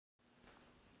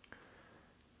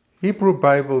Hebrew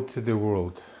Bible to the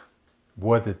world.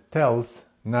 What it tells,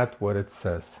 not what it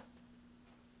says.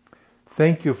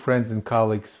 Thank you, friends and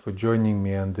colleagues, for joining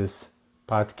me on this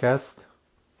podcast.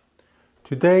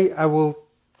 Today, I will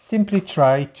simply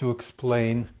try to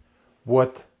explain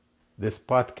what this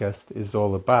podcast is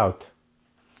all about.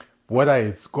 What are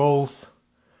its goals?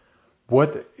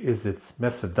 What is its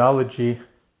methodology?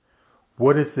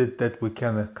 What is it that we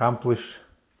can accomplish?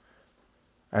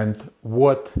 And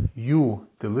what you,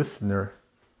 the listener,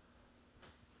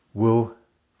 will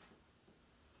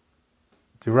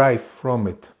derive from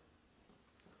it.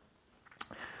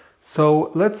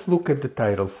 So let's look at the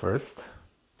title first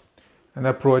and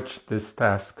approach this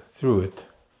task through it.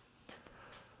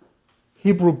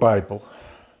 Hebrew Bible.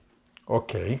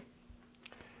 Okay.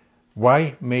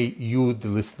 Why may you, the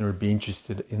listener, be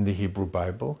interested in the Hebrew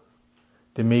Bible?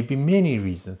 There may be many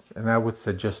reasons, and I would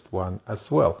suggest one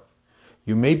as well.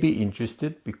 You may be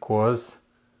interested because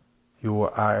you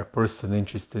are a person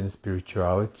interested in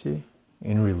spirituality,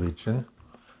 in religion.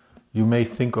 You may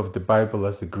think of the Bible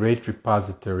as a great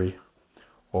repository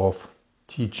of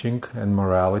teaching and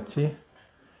morality.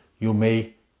 You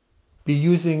may be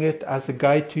using it as a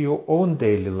guide to your own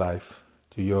daily life,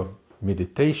 to your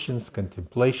meditations,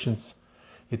 contemplations.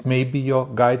 It may be your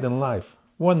guide in life.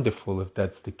 Wonderful if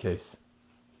that's the case.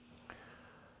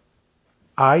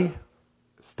 I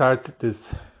started this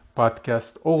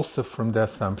podcast also from the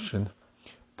assumption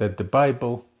that the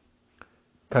Bible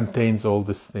contains all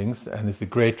these things and is a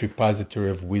great repository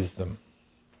of wisdom.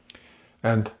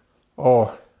 And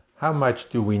how much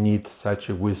do we need such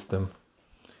a wisdom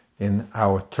in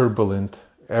our turbulent,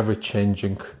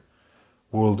 ever-changing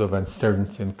world of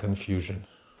uncertainty and confusion?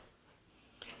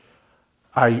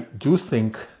 I do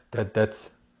think that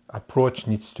approach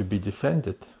needs to be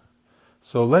defended.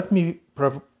 So let me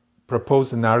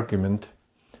propose an argument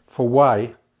for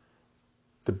why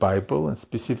the Bible, and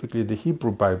specifically the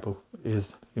Hebrew Bible, is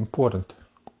important.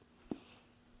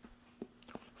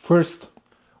 First,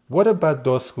 what about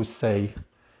those who say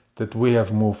that we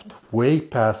have moved way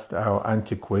past our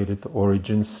antiquated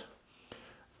origins,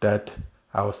 that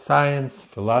our science,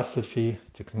 philosophy,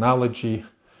 technology,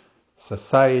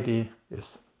 society is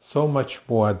so much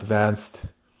more advanced,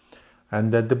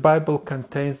 and that the Bible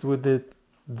contains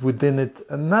within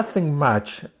it nothing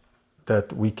much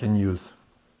that we can use?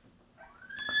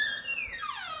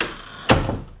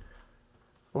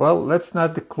 Well, let's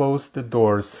not close the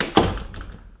doors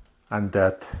on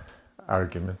that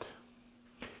argument.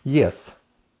 Yes,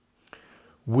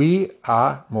 we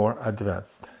are more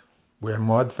advanced. We are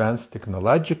more advanced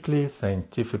technologically,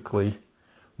 scientifically.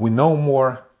 We know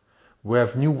more. We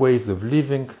have new ways of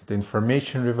living, the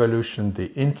information revolution,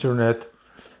 the internet,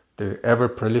 the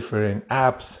ever-proliferating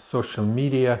apps, social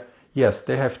media. Yes,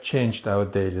 they have changed our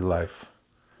daily life.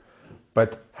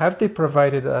 But have they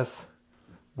provided us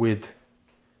with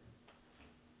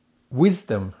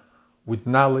wisdom, with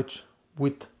knowledge,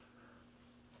 with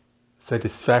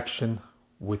satisfaction,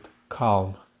 with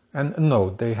calm? And no,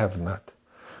 they have not.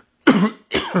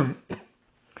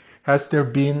 Has there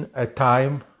been a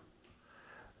time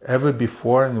ever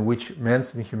before in which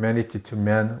man's humanity to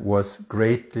man was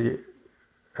greatly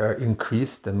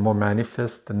increased and more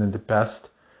manifest than in the past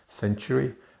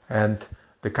century? And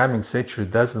the coming century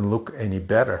doesn't look any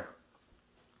better.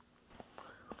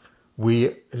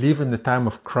 We live in a time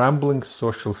of crumbling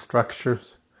social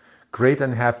structures, great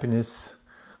unhappiness,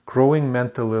 growing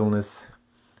mental illness,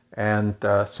 and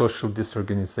social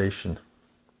disorganization.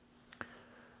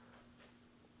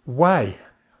 Why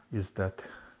is that?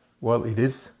 Well, it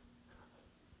is,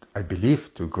 I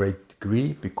believe, to a great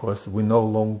degree because we no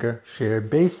longer share a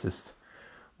basis.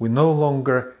 We no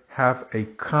longer have a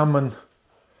common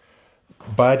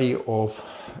body of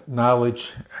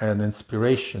knowledge and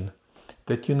inspiration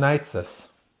that unites us.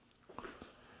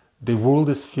 The world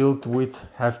is filled with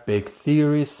half-baked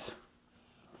theories,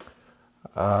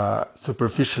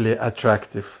 superficially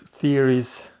attractive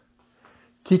theories,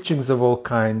 teachings of all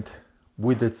kinds,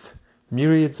 with its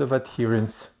myriads of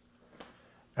adherents,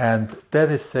 and that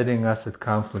is setting us at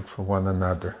conflict for one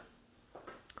another.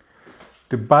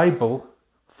 The Bible,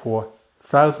 for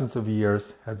thousands of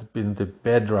years, has been the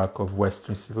bedrock of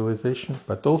Western civilization,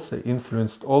 but also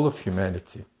influenced all of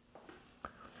humanity.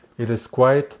 It is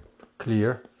quite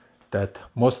clear that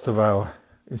most of our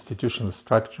institutional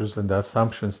structures and the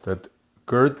assumptions that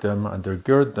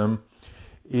undergird them,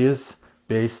 is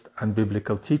based on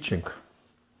biblical teaching.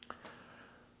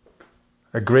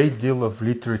 A great deal of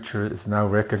literature is now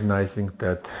recognizing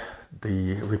that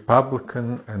the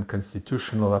Republican and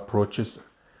constitutional approaches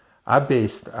are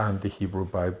based on the Hebrew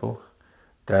Bible,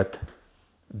 that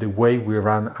the way we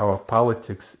run our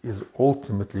politics is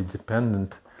ultimately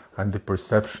dependent on the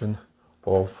perception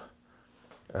of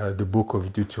the book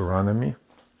of Deuteronomy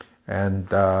and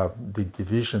the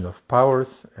division of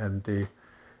powers and the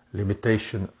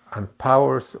limitation on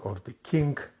powers of the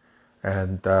king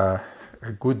and a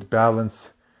good balance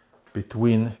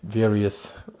between various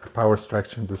power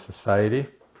structures in the society.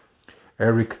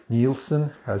 Eric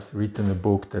Nielsen has written a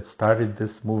book that started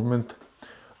this movement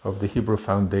of the Hebrew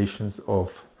foundations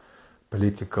of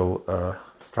political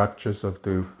structures of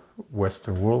the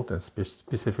Western world and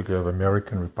specifically of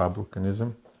American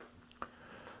republicanism.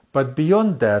 But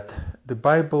beyond that, the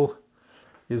Bible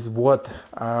is what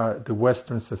the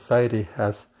Western society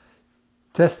has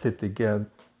tested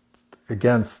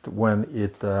against when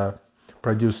it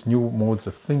produced new modes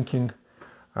of thinking,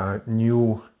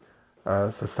 new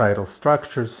societal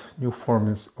structures, new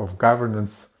forms of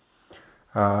governance.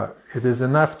 It is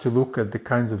enough to look at the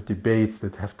kinds of debates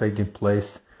that have taken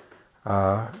place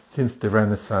since the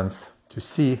Renaissance to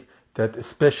see that,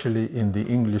 especially in the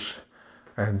English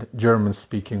and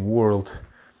German-speaking world,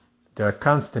 there are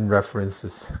constant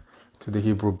references to the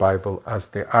Hebrew Bible as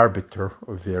the arbiter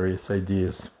of various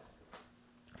ideas.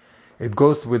 It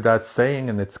goes without saying,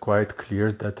 and it's quite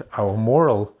clear, that our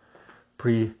moral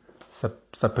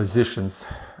presuppositions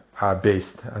are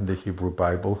based on the Hebrew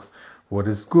Bible. What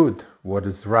is good, what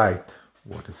is right,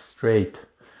 what is straight.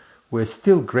 We're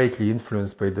still greatly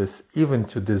influenced by this, even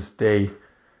to this day,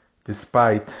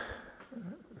 despite a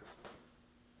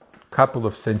couple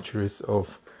of centuries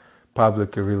of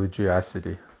public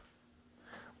religiosity.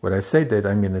 When I say that,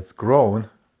 I mean it's grown,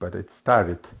 but it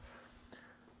started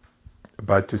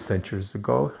about 2 centuries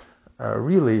ago,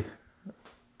 really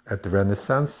at the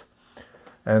Renaissance,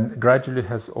 and gradually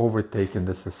has overtaken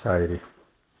the society.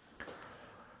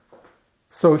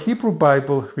 So Hebrew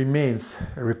Bible remains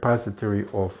a repository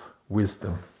of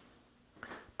wisdom.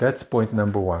 That's point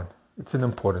number 1. It's an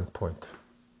important point.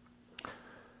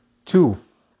 2,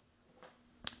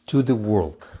 to the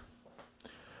world.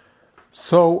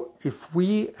 So if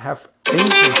we have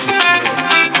anything to share,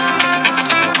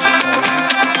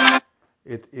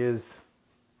 it is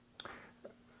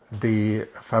the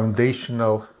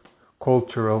foundational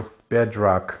cultural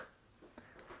bedrock,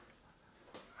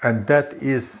 and that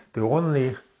is the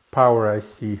only power I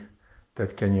see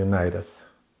that can unite us.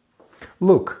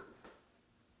 Look,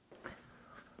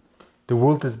 the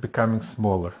world is becoming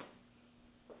smaller.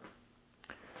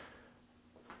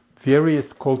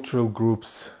 Various cultural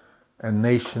groups and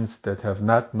nations that have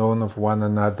not known of one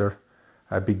another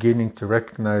are beginning to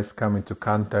recognize, come into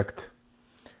contact,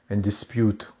 and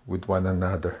dispute with one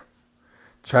another.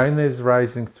 China is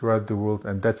rising throughout the world,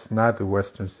 and that's not a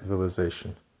Western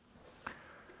civilization.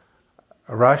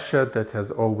 Russia, that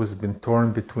has always been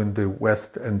torn between the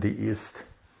West and the East,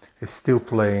 is still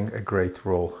playing a great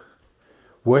role.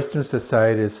 Western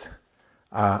societies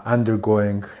are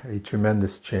undergoing a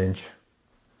tremendous change.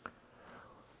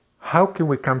 How can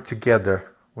we come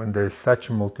together when there is such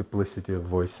a multiplicity of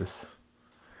voices?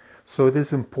 So it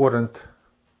is important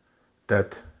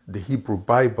that the Hebrew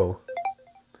Bible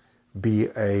be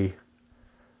a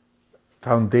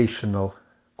foundational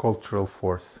cultural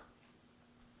force.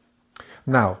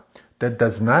 Now, that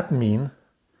does not mean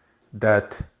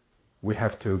that we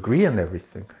have to agree on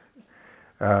everything.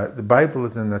 The Bible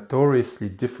is a notoriously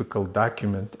difficult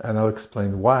document, and I'll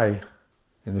explain why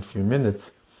in a few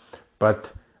minutes, but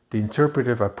the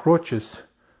interpretive approaches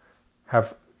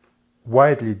have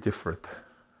widely differed.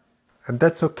 And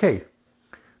that's okay,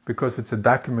 because it's a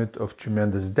document of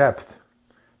tremendous depth.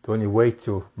 The only way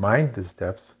to mine this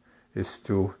depth is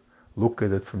to look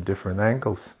at it from different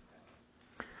angles.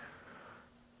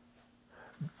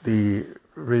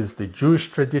 There is the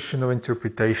Jewish tradition of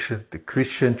interpretation, the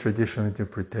Christian tradition of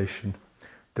interpretation,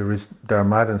 there are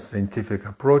modern scientific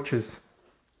approaches.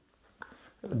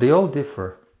 They all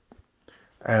differ.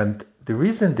 And the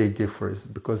reason they differ is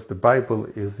because the Bible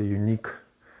is a unique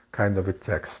kind of a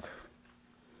text.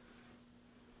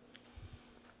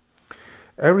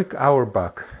 Erich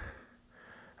Auerbach,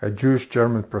 a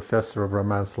Jewish-German professor of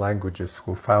Romance languages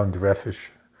who found refuge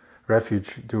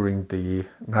during the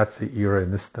Nazi era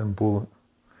in Istanbul,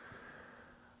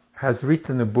 has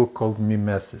written a book called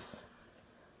Mimesis.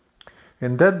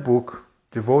 In that book,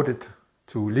 devoted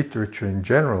to literature in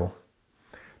general,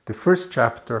 the first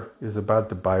chapter is about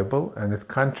the Bible, and it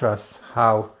contrasts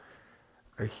how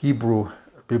a Hebrew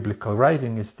biblical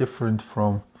writing is different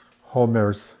from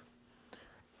Homer's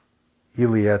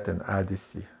Iliad and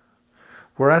Odyssey.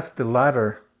 Whereas the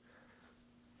latter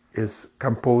is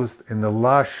composed in a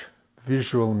lush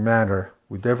visual manner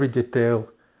with every detail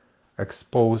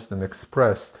exposed and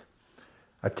expressed,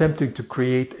 attempting to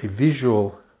create a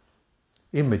visual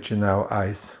image in our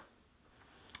eyes.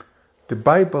 The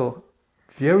Bible,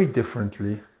 very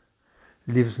differently,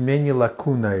 leaves many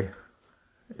lacunae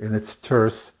in its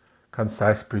terse,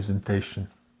 concise presentation.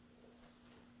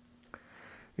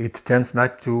 It tends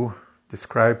not to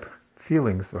describe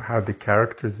feelings or how the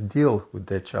characters deal with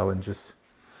their challenges,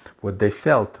 what they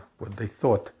felt, what they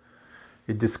thought.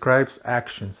 It describes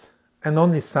actions, and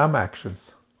only some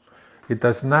actions. It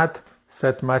does not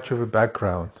set much of a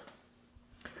background,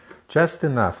 just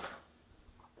enough.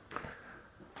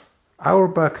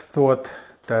 Auerbach thought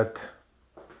that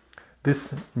this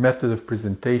method of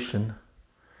presentation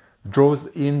draws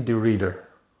in the reader.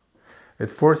 It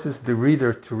forces the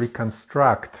reader to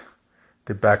reconstruct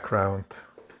the background,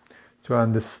 to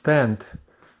understand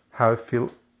how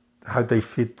the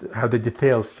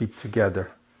details fit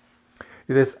together.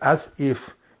 It is as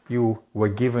if you were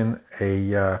given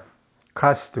a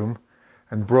costume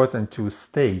and brought into a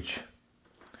stage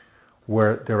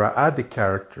where there are other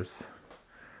characters.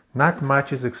 Not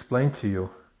much is explained to you,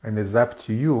 and it's up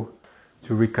to you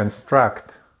to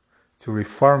reconstruct, to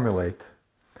reformulate,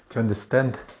 to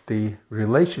understand the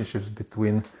relationships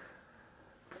between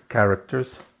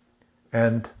characters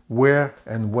and where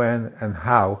and when and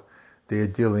how they are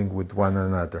dealing with one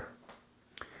another.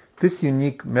 This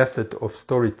unique method of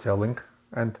storytelling,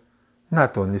 and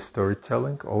not only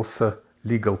storytelling, also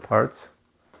legal parts,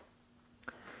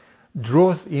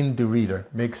 draws in the reader,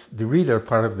 makes the reader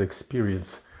part of the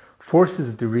experience,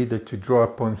 forces the reader to draw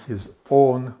upon his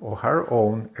own or her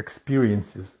own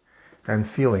experiences and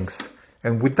feelings,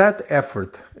 and with that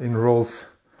effort enrolls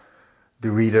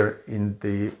the reader in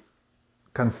the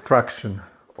construction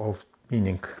of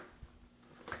meaning.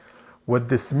 What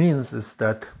this means is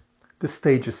that the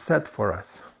stage is set for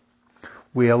us.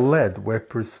 We are led, we're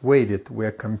persuaded,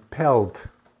 we're compelled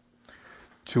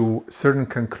to certain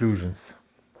conclusions.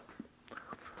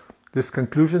 These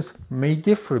conclusions may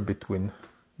differ between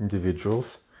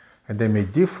individuals, and they may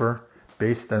differ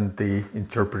based on the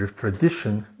interpretive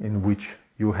tradition in which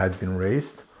you had been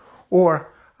raised,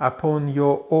 or upon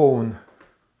your own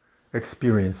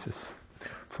experiences.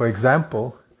 For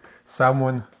example,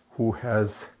 someone who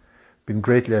has been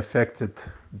greatly affected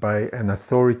by an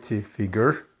authority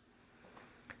figure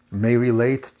may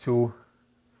relate to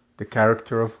the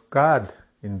character of God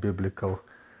in biblical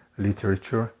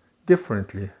literature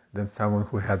differently than someone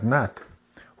who had not,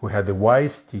 who had a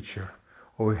wise teacher,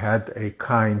 or who had a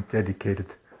kind, dedicated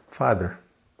father.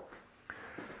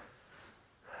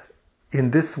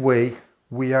 In this way,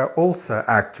 we are also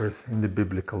actors in the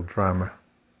biblical drama.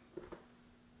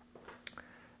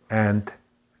 And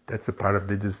that's a part of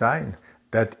the design.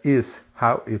 That is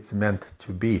how it's meant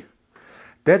to be.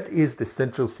 That is the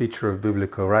central feature of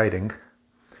biblical writing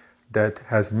that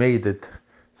has made it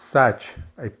such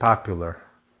a popular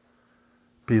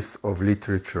piece of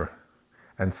literature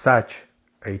and such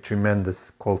a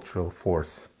tremendous cultural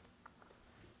force.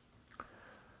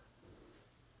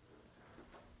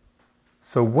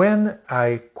 So when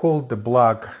I called the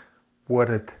blog What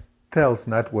It Tells,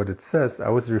 Not What It Says, I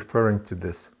was referring to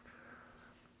this.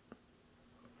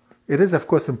 It is, of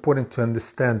course, important to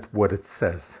understand what it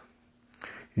says.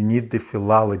 You need the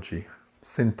philology,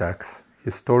 syntax,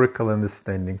 historical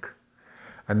understanding,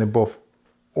 and above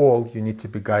all, you need to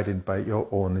be guided by your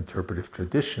own interpretive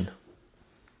tradition.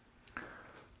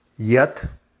 Yet,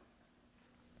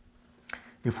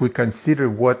 if we consider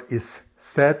what is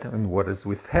said and what is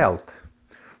withheld,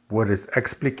 what is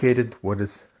explicated, what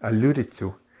is alluded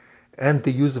to, and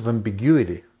the use of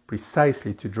ambiguity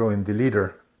precisely to draw in the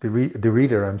reader,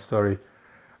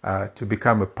 to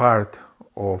become a part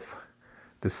of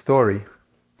the story,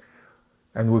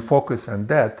 and we focus on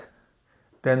that,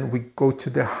 then we go to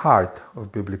the heart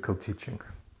of biblical teaching.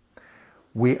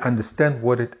 We understand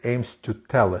what it aims to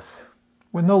tell us.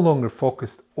 We're no longer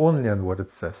focused only on what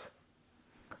it says.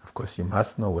 Of course, you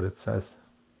must know what it says.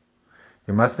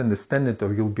 You must understand it,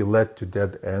 or you'll be led to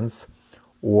dead ends,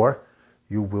 or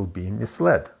you will be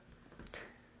misled.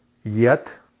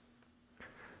 Yet,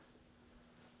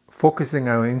 focusing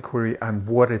our inquiry on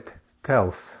what it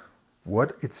tells,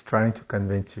 what it's trying to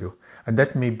convey to you, and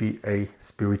that may be a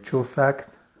spiritual fact,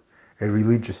 a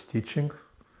religious teaching,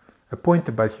 a point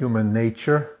about human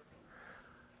nature,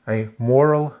 a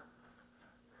moral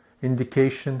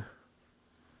indication,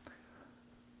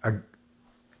 a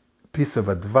piece of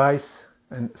advice,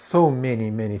 and so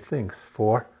many, many things.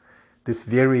 For this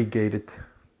variegated,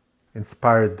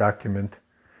 inspired document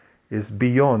is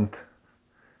beyond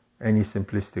any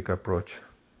simplistic approach.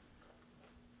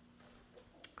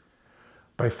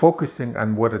 By focusing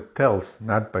on what it tells,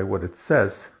 not by what it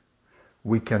says,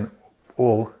 we can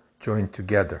all joined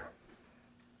together.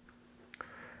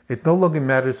 It no longer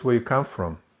matters where you come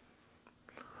from.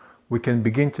 We can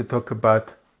begin to talk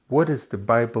about what is the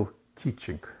Bible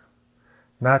teaching,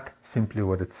 not simply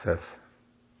what it says.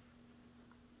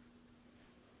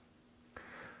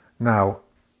 Now,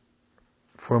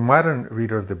 for a modern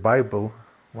reader of the Bible,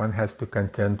 one has to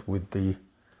contend with the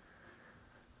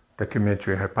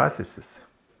documentary hypothesis.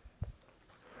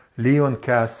 Leon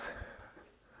Kass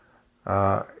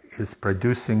is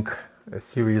producing a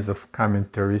series of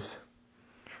commentaries,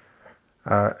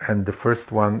 and the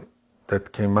first one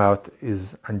that came out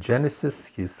is on Genesis.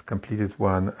 He's completed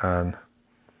one on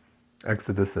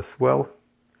Exodus as well.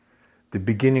 The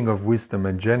Beginning of Wisdom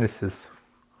and Genesis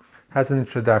has an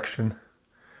introduction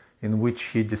in which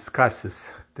he discusses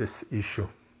this issue.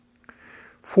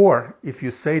 For, if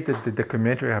you say that the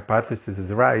documentary hypothesis is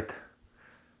right,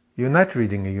 you're not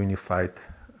reading a unified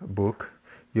book.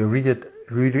 You're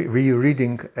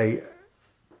rereading a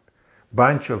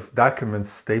bunch of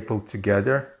documents stapled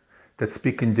together that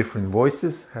speak in different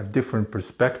voices, have different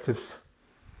perspectives,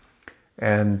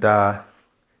 and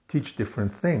teach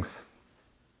different things.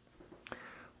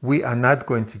 We are not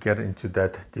going to get into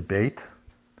that debate,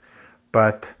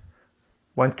 but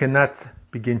one cannot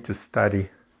begin to study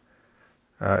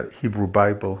Hebrew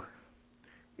Bible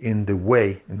in the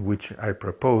way in which I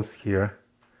propose here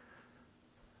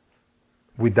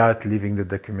without leaving the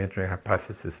documentary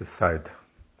hypothesis aside.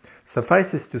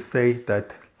 Suffices to say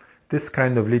that this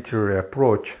kind of literary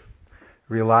approach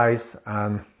relies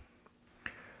on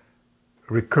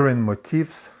recurrent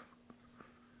motifs,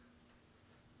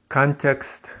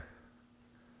 context,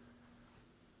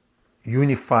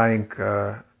 unifying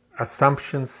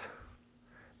assumptions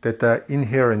that are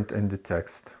inherent in the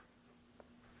text.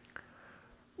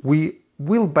 We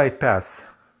will bypass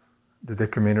the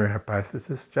documentary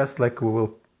hypothesis just like we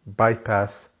will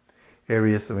bypass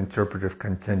areas of interpretive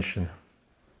contention.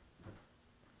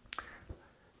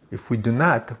 If we do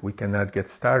not, we cannot get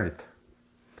started.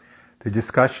 The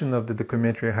discussion of the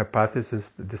documentary hypothesis,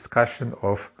 the discussion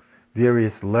of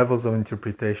various levels of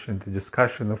interpretation, the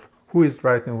discussion of who is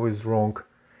right and who is wrong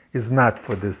is not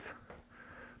for this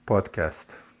podcast.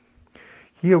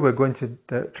 Here we're going to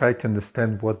try to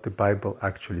understand what the Bible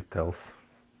actually tells,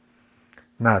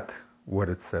 not what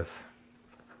it says.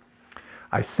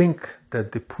 I think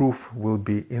that the proof will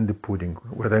be in the pudding.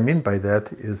 What I mean by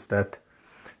that is that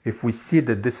if we see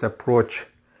that this approach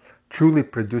truly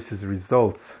produces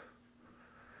results,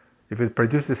 if it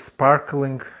produces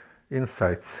sparkling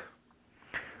insights,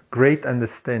 great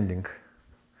understanding,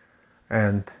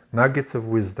 and nuggets of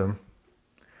wisdom,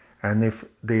 and if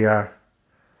they are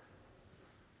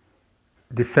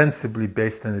defensively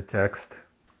based on the text,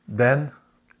 then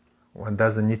one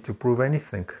doesn't need to prove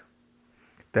anything.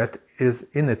 That is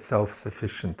in itself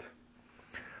sufficient.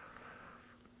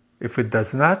 If it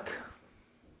does not,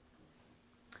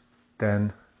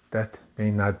 then that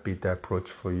may not be the approach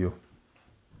for you.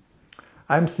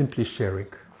 I'm simply sharing.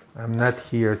 I'm not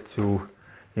here to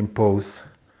impose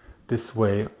this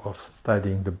way of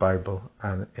studying the Bible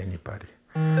on anybody.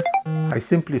 I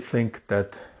simply think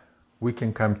that we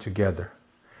can come together.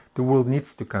 The world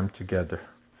needs to come together.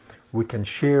 We can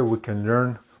share, we can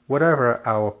learn, whatever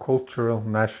our cultural,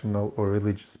 national, or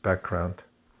religious background.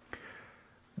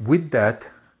 With that,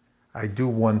 I do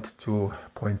want to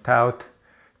point out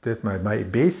that my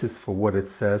basis for what it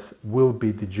says will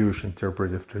be the Jewish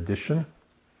interpretive tradition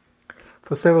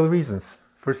for several reasons.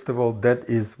 First of all, that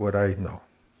is what I know.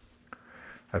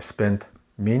 I've spent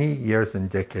many years and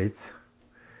decades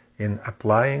in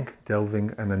applying,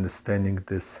 delving, and understanding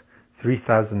this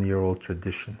 3,000-year-old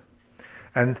tradition.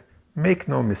 And make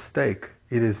no mistake,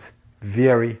 it is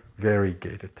very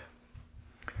variegated.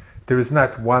 There is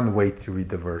not one way to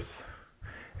read a verse.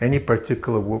 Any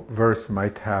particular verse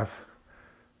might have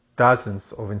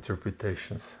dozens of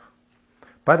interpretations.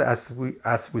 But as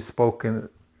we spoke in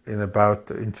about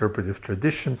interpretive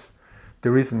traditions,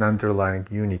 there is an underlying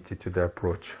unity to the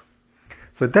approach.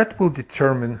 So that will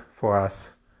determine for us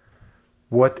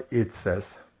what it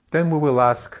says. Then we will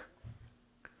ask,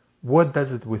 what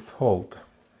does it withhold?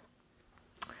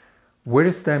 Where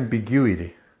is the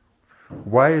ambiguity?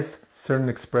 Why is certain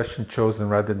expression chosen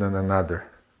rather than another?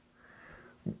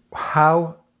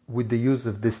 How, with the use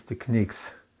of these techniques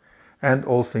and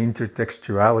also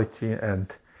intertextuality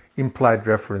and implied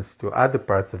reference to other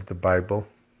parts of the Bible,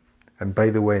 and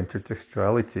by the way,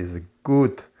 intertextuality is a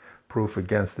good proof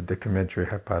against the documentary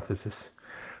hypothesis.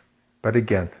 But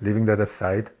again, leaving that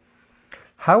aside,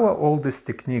 how are all these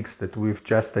techniques that we've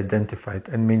just identified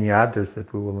and many others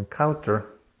that we will encounter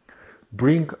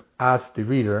bring us, the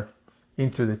reader,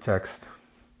 into the text?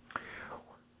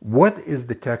 What is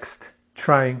the text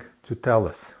trying to tell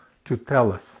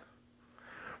us?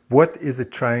 What is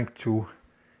it trying to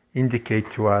indicate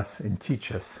to us and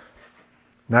teach us?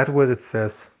 Not what it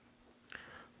says,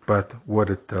 but what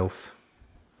it tells.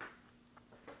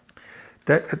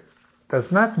 That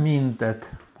does not mean that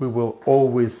we will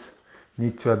always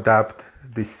need to adopt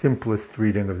the simplest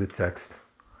reading of the text.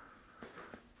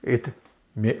 It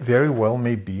very well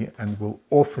may be, and will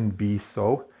often be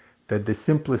so, that the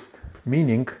simplest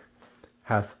meaning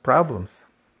has problems.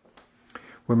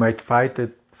 We might find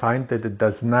that it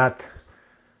does not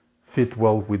fit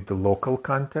well with the local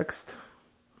context,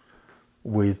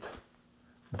 with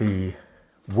the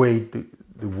way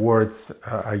the words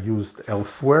are used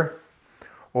elsewhere,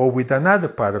 or with another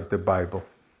part of the Bible,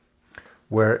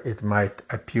 where it might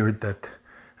appear that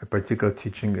a particular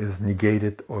teaching is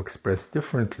negated or expressed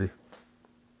differently.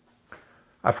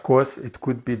 Of course, it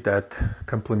could be that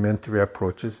complementary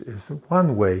approaches is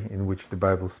one way in which the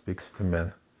Bible speaks to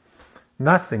men.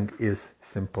 Nothing is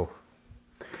simple.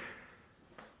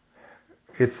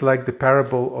 It's like the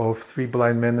parable of 3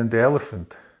 blind men and the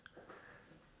elephant.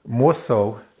 More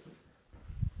so,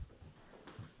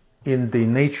 in the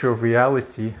nature of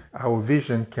reality, our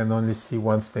vision can only see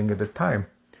one thing at a time.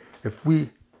 If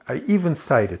we are even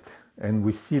sighted and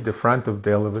we see the front of the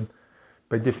elephant,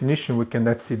 by definition we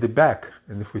cannot see the back.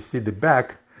 And if we see the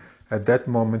back, at that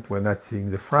moment we're not seeing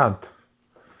the front.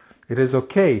 It is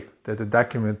okay that a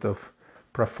document of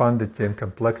profundity and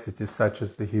complexity such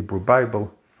as the Hebrew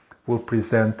Bible will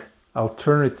present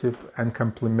alternative and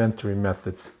complementary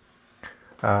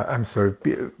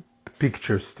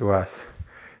pictures to us.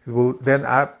 It will then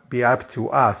be up to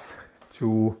us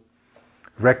to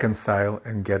reconcile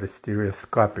and get a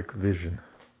stereoscopic vision.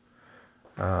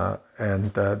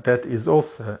 And that is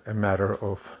also a matter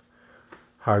of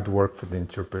hard work for the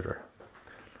interpreter.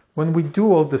 When we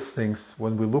do all these things,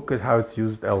 when we look at how it's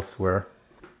used elsewhere,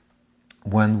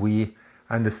 when we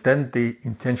understand the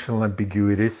intentional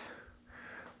ambiguities,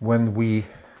 when we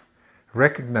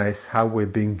recognize how we're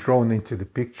being drawn into the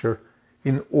picture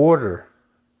in order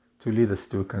to lead us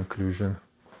to a conclusion,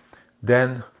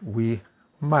 then we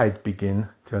might begin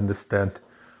to understand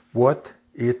what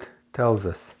it tells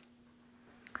us.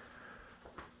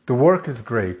 The work is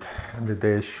great and the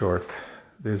day is short.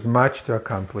 There's much to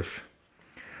accomplish.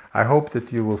 I hope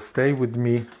that you will stay with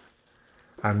me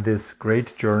on this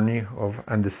great journey of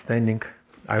understanding.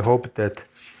 I hope that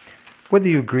whether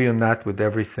you agree or not with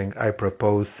everything I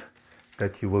propose,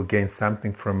 that you will gain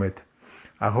something from it.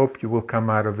 I hope you will come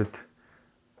out of it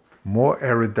more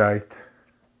erudite,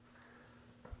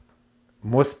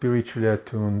 more spiritually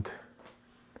attuned,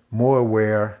 more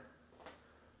aware,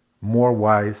 more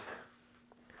wise,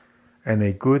 and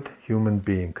a good human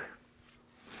being.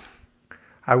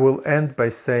 I will end by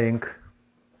saying,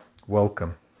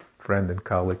 welcome, friend and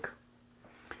colleague.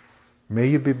 May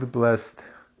you be blessed,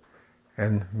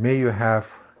 and may you have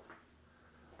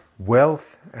wealth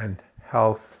and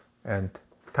health and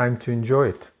time to enjoy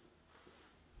it.